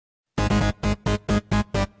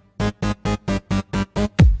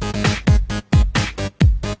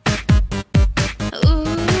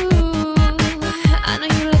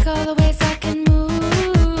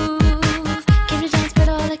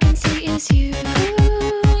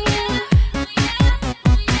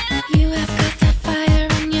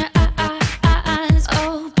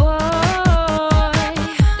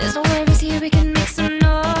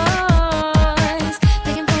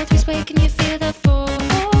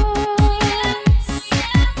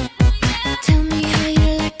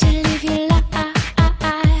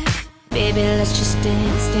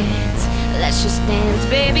dance. Let's just dance,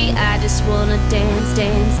 baby. I just wanna dance,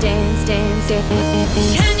 dance, dance, dance, dance.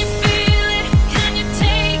 Can you feel it? Can you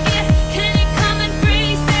take it? Can you come and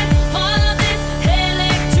breathe it? All of this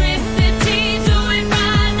electricity. Do it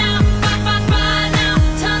right now, right now.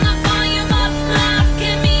 Turn the volume up loud.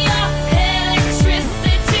 Give me your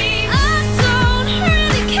electricity. I don't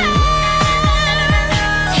really care.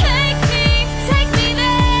 Take me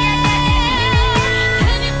there.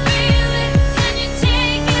 Can you feel it? Can you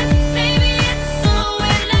take it? Baby, it's so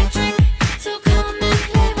electric. So come and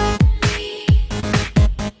play with me.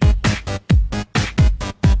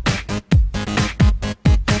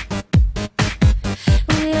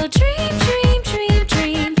 We'll dream, dream, dream,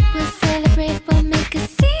 dream. We'll celebrate, we'll make a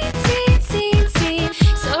scene, scene, scene, scene.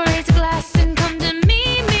 So raise a glass and come to me,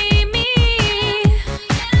 me, me.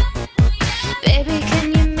 Baby, can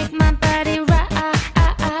you make my body rock?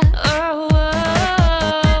 Oh,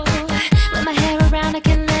 oh. With my hair around, I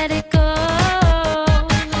can let it go.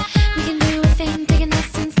 We can do a thing, take it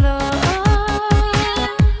nice and slow.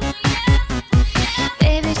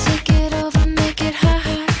 Baby, take it over, make it hot,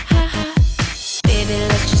 hot, hot. Baby,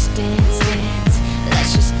 let's just dance, dance.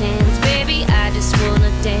 Let's just dance, baby. I just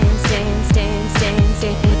wanna dance, dance, dance, dance,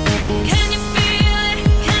 dance. Can you feel it?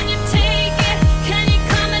 Can you take it? Can you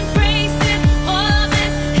come and brace it? All of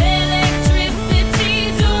this electricity.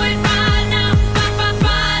 Do it right now,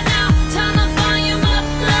 right now. Turn the volume up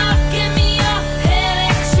loud. Give me your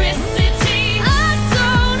electricity. I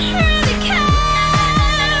don't really care.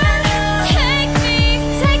 Take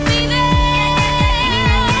me there.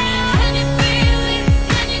 Can you feel it?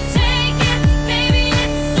 Can you take it? Baby,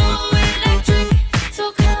 it's so electric. So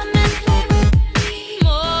come and play with me.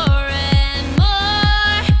 More and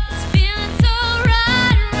more. It's feeling so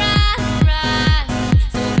right, right, right.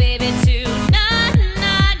 So baby, tonight,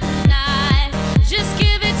 night, night. Just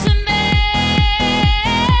give it to me.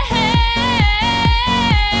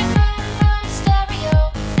 Stereo,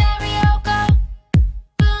 stereo, go.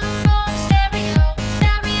 Boom, boom, stereo,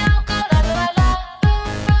 stereo, go. La la la. Boom,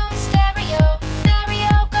 boom, stereo,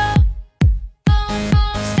 stereo, go. Boom,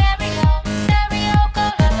 boom, stereo, stereo, go.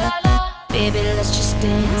 La la la. Baby, let's just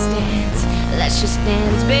dance, dance. Let's just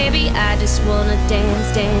dance, baby. I just wanna dance,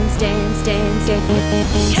 dance, dance, dance,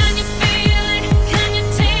 dance.